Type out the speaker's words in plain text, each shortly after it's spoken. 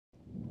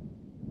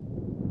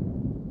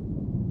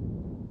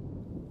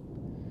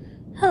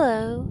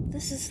Hello,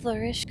 this is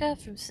Larishka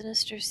from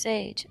Sinister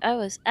Sage. I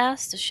was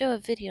asked to show a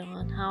video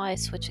on how I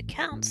switch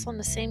accounts on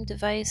the same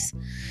device,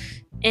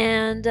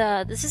 and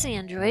this is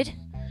Android.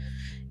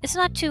 It's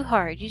not too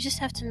hard, you just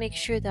have to make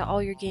sure that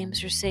all your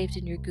games are saved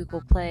in your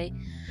Google Play.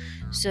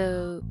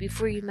 So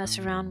before you mess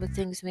around with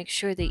things, make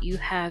sure that you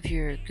have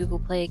your Google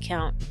Play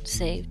account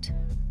saved.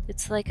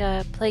 It's like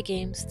play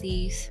games,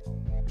 these.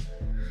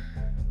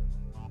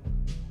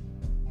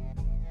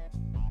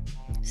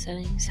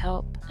 Settings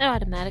help. It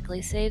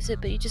automatically saves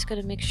it, but you just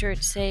gotta make sure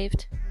it's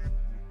saved.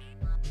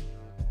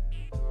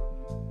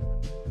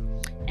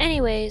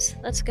 Anyways,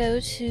 let's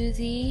go to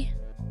the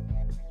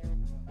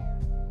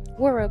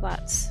War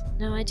Robots.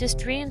 Now I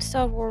just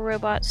reinstalled War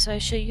Robots, so I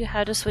show you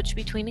how to switch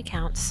between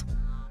accounts.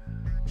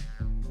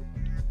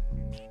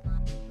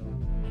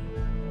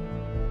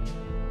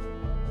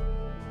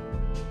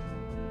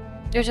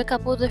 There's a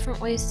couple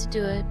different ways to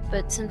do it,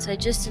 but since I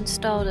just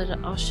installed it,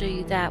 I'll show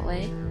you that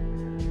way.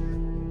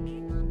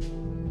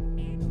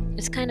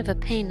 It's kind of a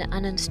pain to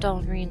uninstall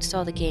and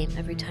reinstall the game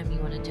every time you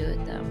want to do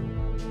it, though.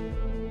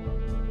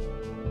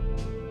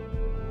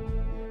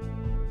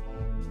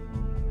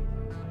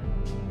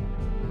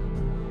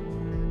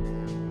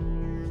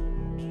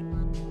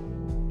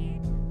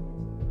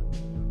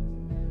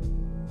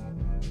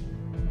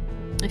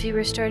 If you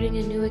were starting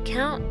a new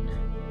account,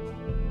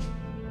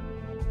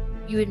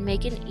 you would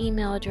make an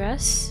email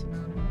address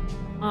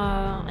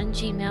on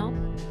Gmail,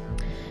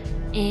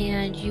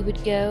 and you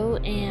would go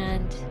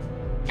and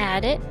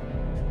add it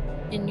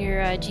in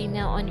your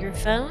Gmail on your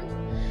phone,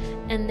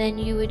 and then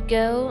you would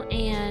go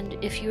and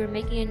if you were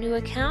making a new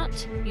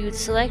account, you would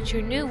select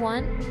your new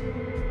one,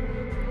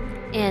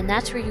 and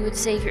that's where you would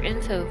save your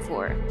info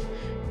for.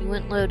 You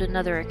wouldn't load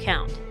another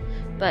account.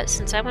 But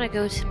since I want to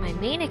go to my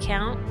main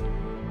account,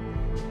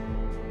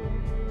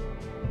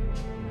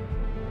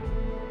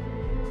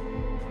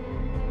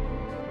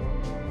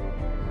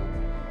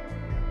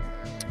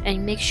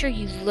 and make sure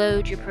you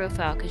load your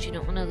profile because you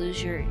don't want to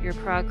lose your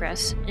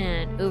progress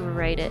and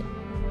overwrite it.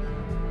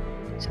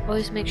 So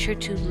always make sure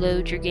to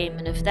load your game,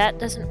 and if that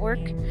doesn't work,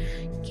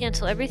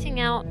 cancel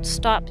everything out,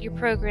 stop your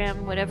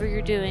program, whatever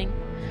you're doing,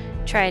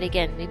 try it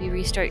again, maybe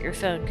restart your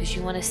phone because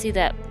you want to see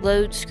that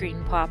load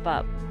screen pop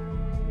up.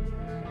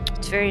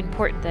 It's very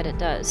important that it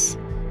does.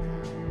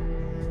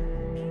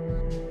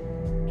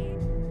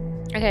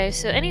 Okay,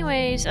 so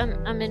anyways,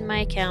 I'm in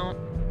my account.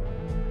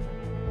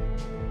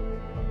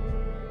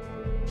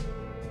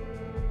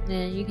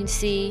 And you can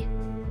see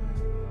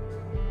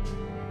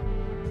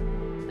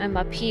I'm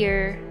up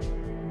here,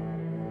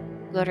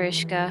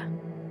 Glorishka.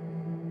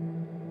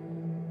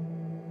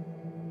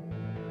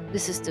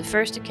 This is the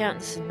first account,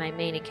 this is my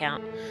main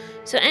account.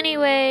 So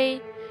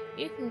anyway,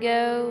 you can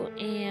go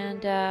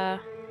and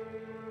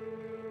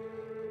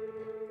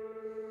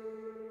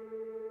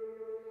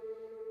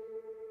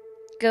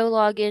go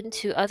log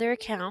into other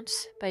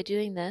accounts by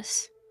doing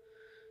this.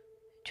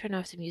 Turn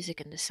off the music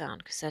and the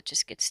sound because that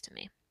just gets to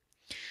me.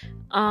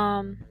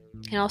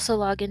 You can also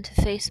log into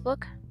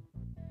Facebook.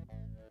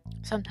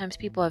 Sometimes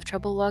people have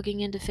trouble logging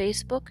into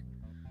Facebook.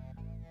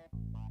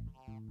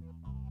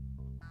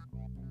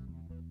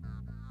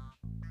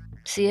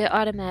 See, it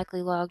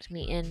automatically logged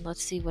me in.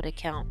 Let's see what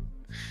account.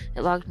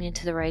 It logged me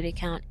into the right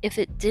account. If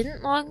it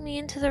didn't log me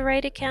into the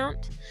right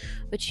account,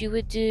 what you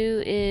would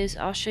do is,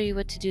 I'll show you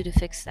what to do to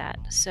fix that.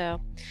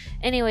 So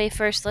anyway,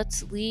 first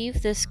let's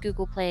leave this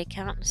Google Play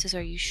account. It says,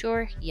 are you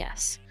sure?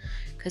 Yes.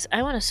 Because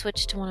I want to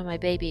switch to one of my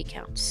baby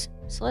accounts.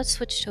 So let's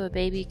switch to a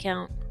baby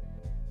account.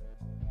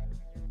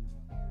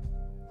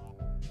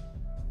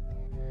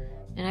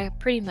 And I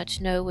pretty much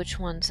know which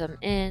ones I'm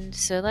in.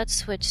 So let's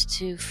switch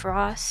to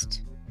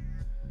Frost.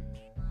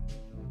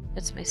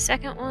 That's my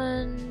second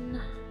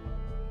one.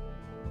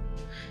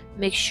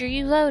 Make sure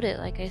you load it,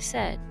 like I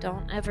said.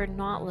 Don't ever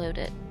not load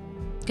it,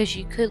 because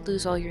you could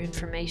lose all your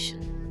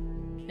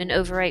information and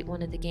overwrite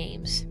one of the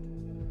games.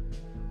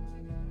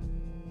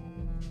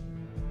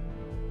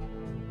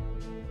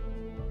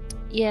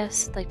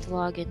 Yes, I'd like to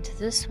log into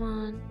this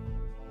one.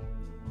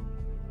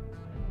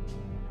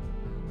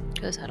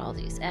 Goes out all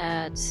these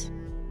ads.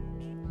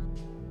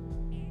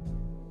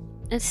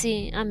 Let's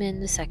see, I'm in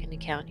the second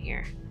account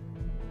here.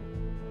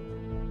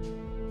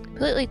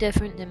 Completely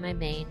different than my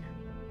main.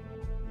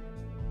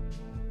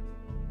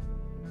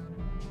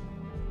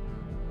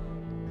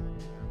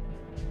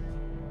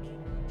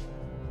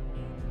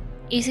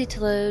 Easy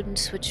to load and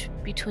switch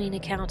between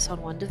accounts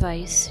on one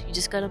device. You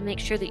just gotta make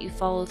sure that you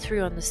follow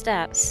through on the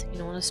steps. You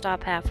don't want to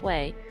stop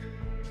halfway.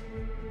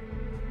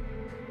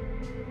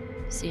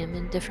 See, I'm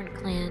in different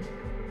clan.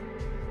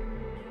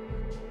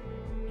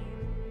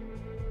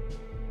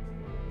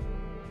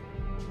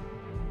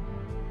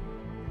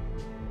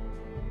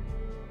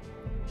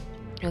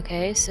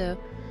 Okay, so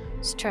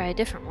let's try a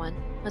different one.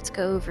 Let's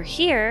go over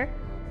here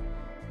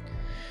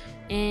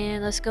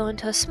and let's go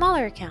into a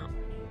smaller account.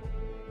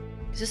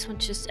 This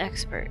one's just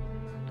expert.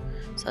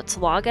 So let's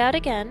log out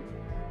again.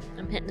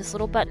 I'm hitting this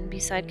little button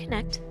beside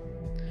connect.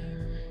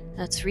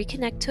 Let's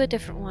reconnect to a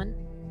different one.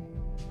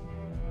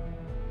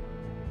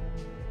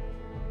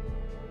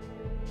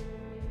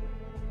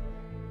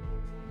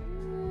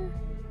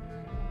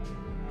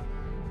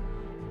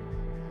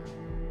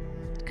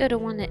 go to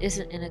one that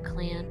isn't in a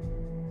clan.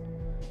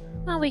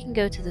 Well, we can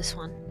go to this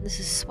one. This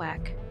is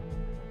SWAC.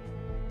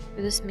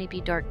 Or this may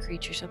be Dark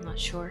Creatures, I'm not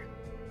sure.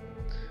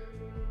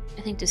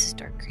 I think this is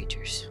Dark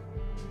Creatures.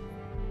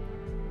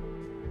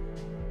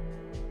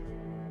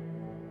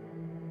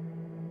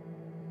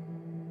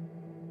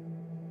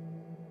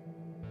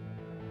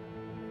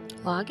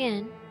 Log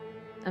in.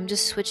 I'm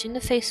just switching the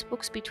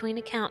Facebooks between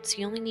accounts.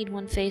 You only need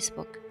one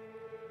Facebook.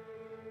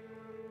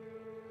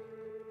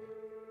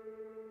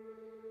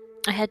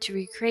 I had to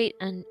recreate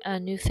a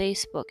new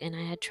Facebook, and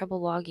I had trouble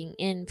logging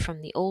in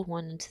from the old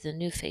one into the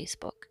new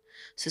Facebook.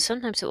 So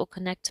sometimes it will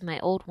connect to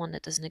my old one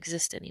that doesn't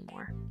exist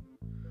anymore.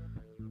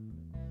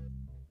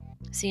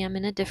 See, I'm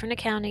in a different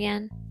account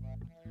again.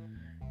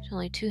 There's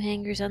only 2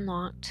 hangers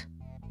unlocked.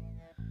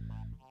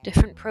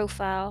 Different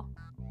profile.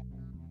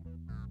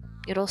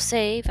 It'll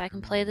save. I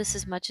can play this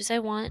as much as I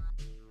want.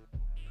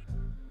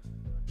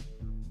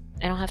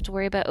 I don't have to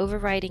worry about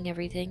overwriting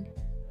everything.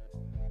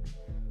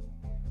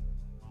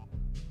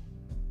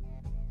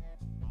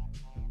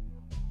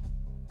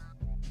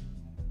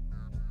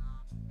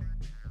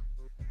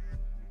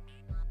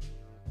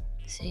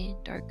 See,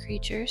 Dark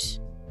Creatures.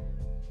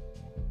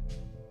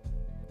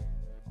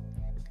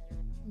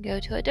 Go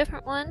to a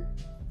different one.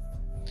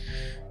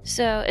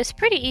 So it's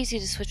pretty easy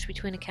to switch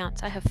between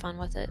accounts. I have fun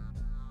with it.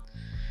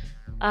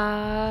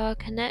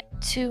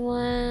 Connect to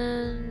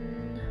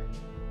one.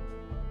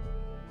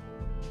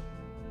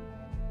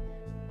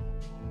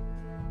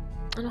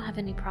 I don't have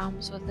any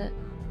problems with it.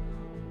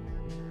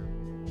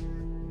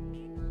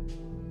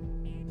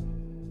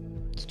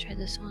 Let's try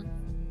this one.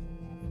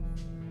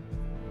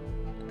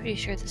 Pretty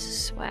sure this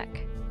is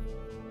SWAC.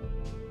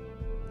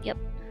 Yep.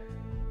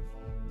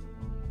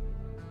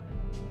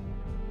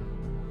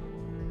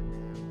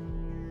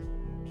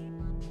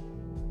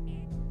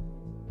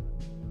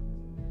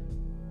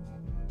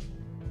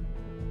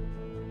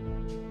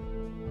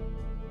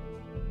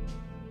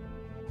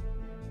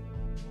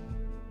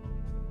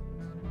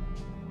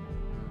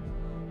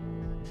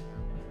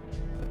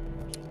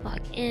 Log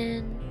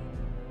in.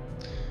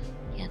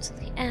 Cancel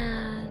the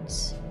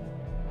ads.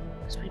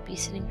 Because we'd be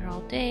sitting here all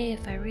day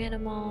if I ran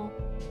them all.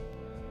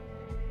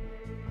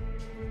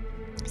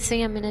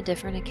 See, I'm in a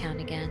different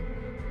account again.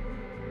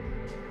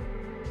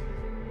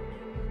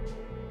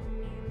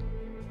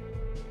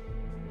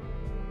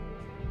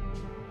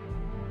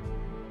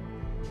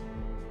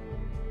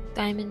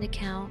 Diamond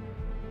account.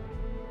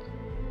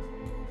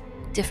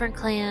 Different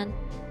clan.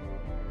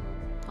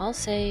 All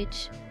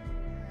Sage.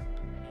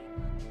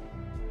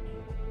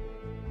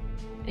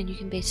 And you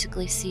can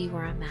basically see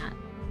where I'm at.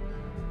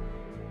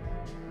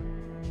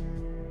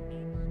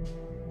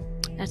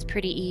 That's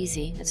pretty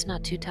easy. It's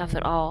not too tough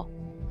at all.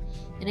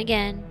 And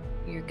again,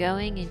 you're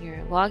going and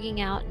you're logging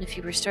out, and if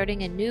you were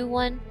starting a new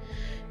one,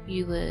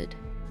 you would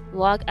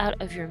log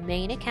out of your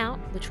main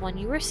account, which one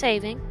you were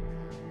saving.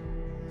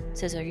 It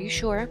says, are you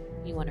sure?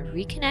 You want to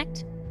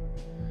reconnect.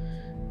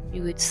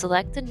 You would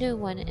select the new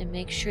one and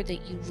make sure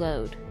that you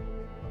load.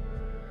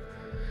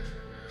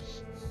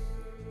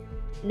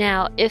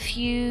 Now, if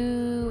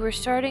you were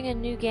starting a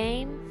new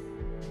game,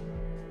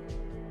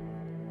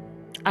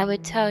 I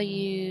would tell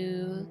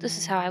you, this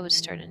is how I would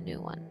start a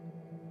new one.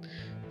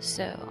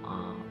 So,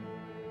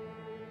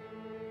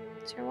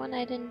 is there one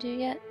I didn't do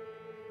yet?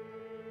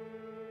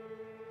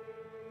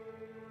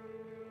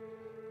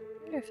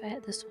 I wonder if I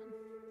had this one.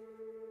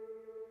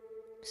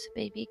 It's a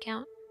baby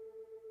account.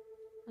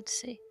 Let's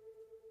see.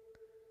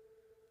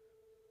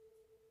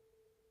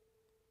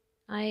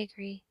 I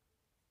agree.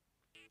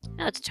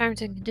 No, its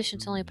terms and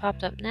conditions only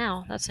popped up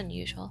now. That's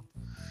unusual.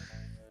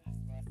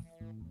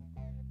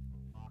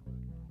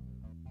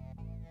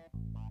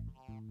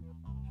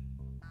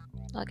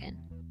 Log in.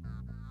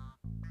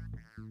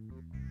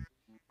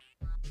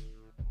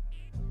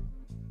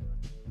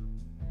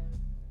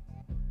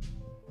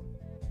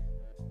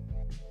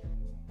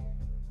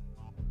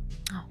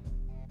 Oh.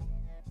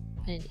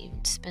 I didn't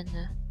even spin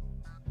the...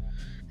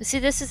 But see,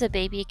 this is a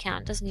baby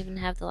account. It doesn't even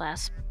have the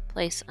last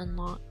place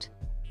unlocked.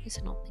 At least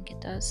I don't think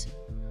it does.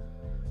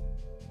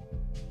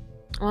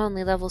 I'm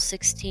only level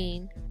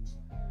 16.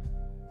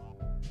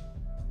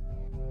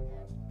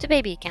 It's a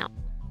baby account.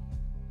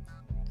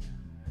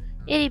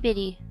 Itty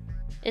bitty.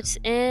 It's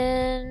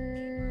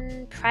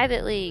in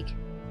private league.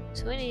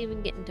 So we didn't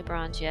even get into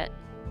bronze yet.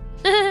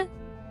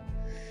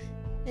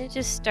 It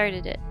just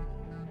started it.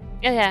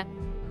 Okay.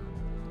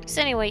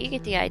 So anyway, you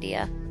get the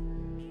idea.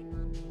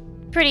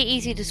 Pretty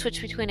easy to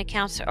switch between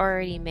accounts that are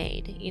already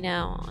made, you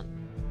know.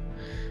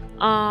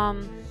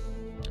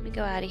 Let me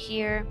go out of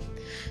here.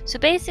 So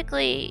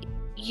basically,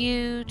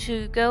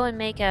 to go and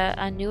make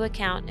a new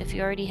account, if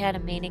you already had a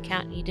main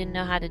account and you didn't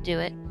know how to do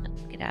it,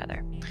 get out of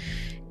there,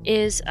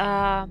 is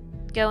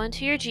go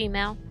into your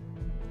Gmail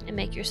and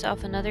make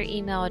yourself another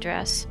email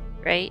address,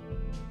 right?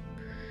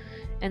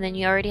 And then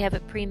you already have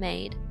it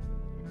pre-made.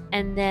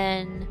 And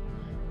then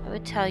I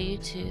would tell you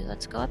to,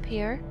 let's go up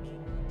here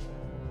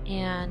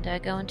and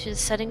go into the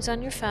settings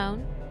on your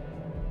phone,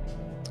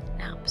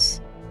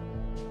 apps,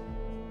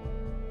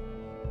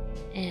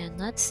 and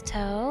let's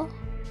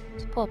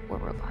pull up War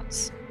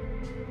Robots.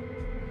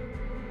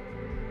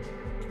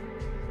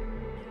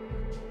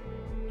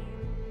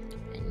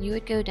 you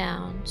would go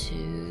down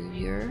to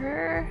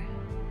your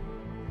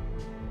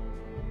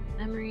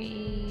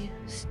memory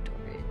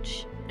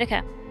storage.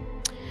 Okay.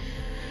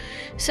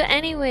 So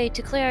anyway,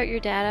 to clear out your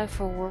data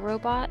for War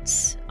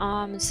Robots,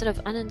 instead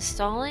of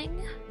uninstalling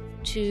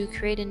to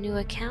create a new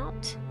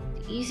account,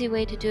 the easy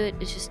way to do it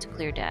is just to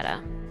clear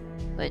data.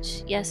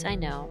 Which, yes, I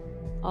know,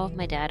 all of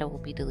my data will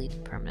be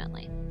deleted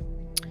permanently.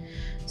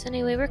 So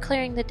anyway, we're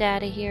clearing the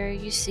data here.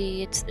 You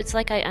see, it's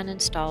like I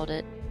uninstalled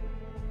it.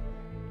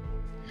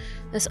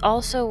 This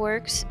also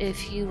works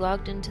if you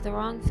logged into the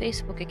wrong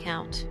Facebook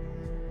account.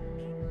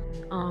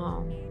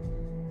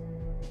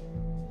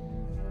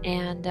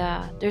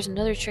 There's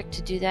another trick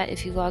to do that.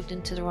 If you logged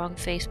into the wrong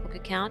Facebook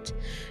account,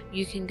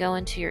 you can go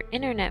into your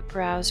internet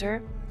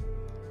browser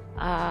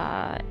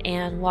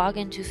and log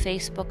into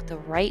Facebook, the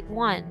right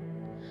one.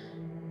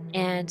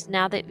 And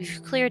now that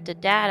you've cleared the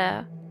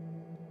data,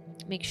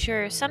 make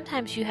sure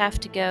sometimes you have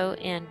to go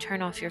and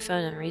turn off your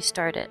phone and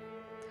restart it.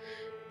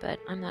 But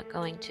I'm not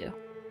going to.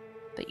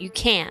 But you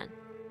can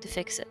to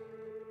fix it.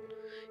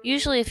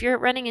 Usually if you're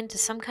running into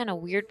some kind of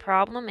weird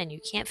problem and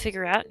you can't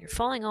figure out, and you're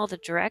following all the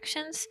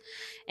directions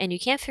and you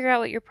can't figure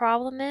out what your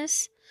problem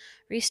is,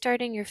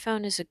 restarting your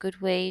phone is a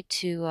good way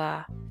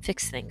to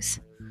fix things.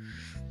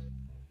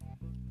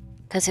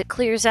 Because it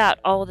clears out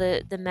all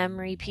the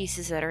memory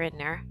pieces that are in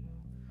there.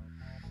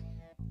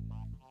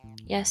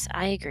 Yes,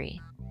 I agree.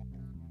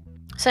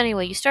 So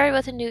anyway, you started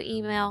with a new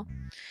email.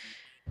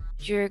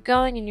 You're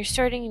going and you're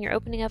starting and you're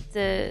opening up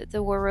the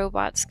War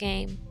Robots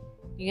game.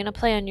 You're going to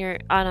play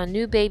on a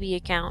new baby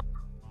account.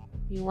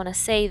 You want to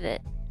save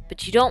it,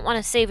 but you don't want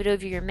to save it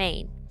over your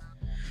main.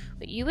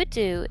 What you would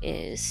do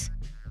is,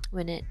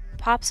 when it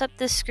pops up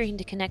this screen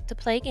to connect to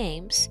play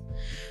games,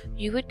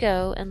 you would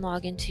go and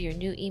log into your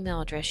new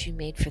email address you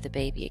made for the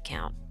baby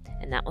account,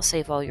 and that will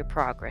save all your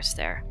progress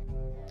there.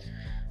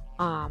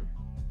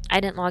 I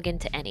didn't log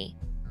into any.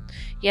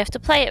 You have to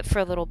play it for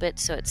a little bit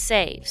so it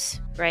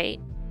saves, right?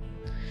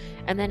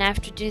 And then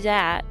after you do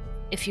that,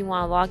 if you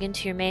want to log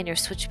into your main or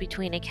switch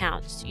between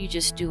accounts, you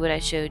just do what I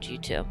showed you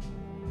to.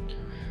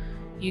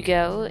 You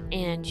go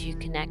and you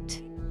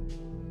connect.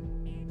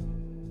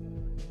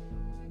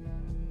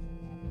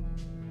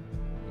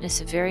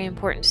 It's a very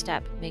important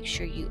step. Make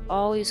sure you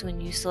always, when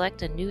you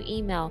select a new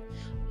email,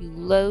 you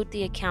load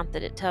the account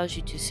that it tells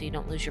you to so you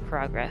don't lose your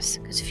progress.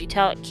 Because if you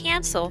tell it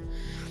cancel,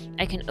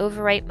 I can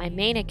overwrite my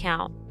main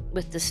account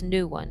with this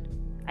new one.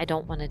 I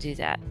don't want to do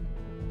that.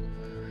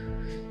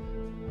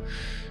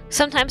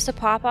 Sometimes the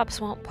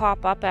pop-ups won't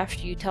pop up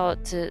after you tell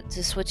it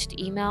to switch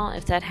to email.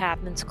 If that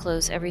happens,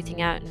 close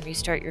everything out and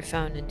restart your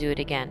phone and do it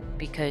again,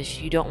 because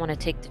you don't want to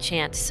take the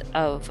chance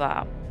of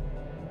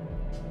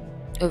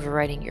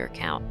overwriting your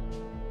account.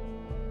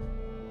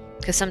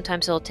 Because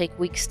sometimes it'll take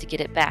weeks to get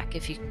it back,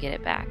 if you can get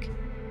it back.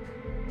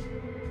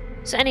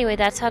 So anyway,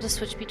 that's how to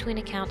switch between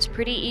accounts.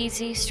 Pretty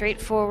easy,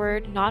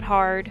 straightforward, not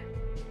hard.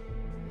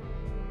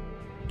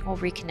 I'll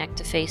reconnect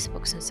to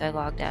Facebook since I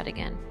logged out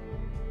again.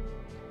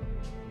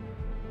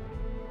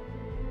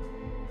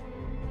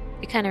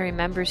 It kind of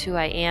remembers who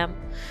I am,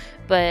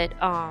 but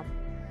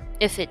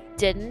if it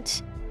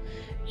didn't,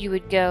 you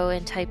would go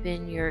and type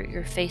in your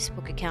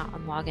Facebook account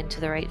and log into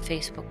the right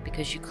Facebook,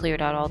 because you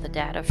cleared out all the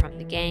data from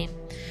the game.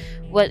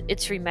 What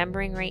it's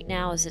remembering right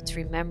now is it's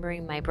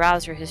remembering my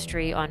browser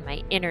history on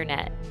my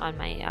internet, on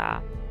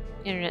my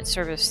internet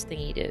service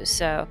thingy do.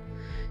 So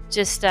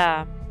just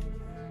you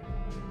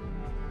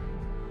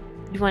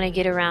want to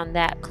get around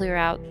that, clear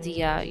out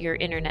the your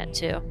internet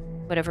too,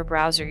 whatever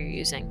browser you're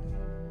using.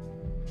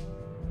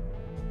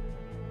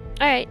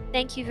 Alright,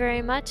 thank you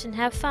very much and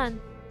have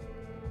fun.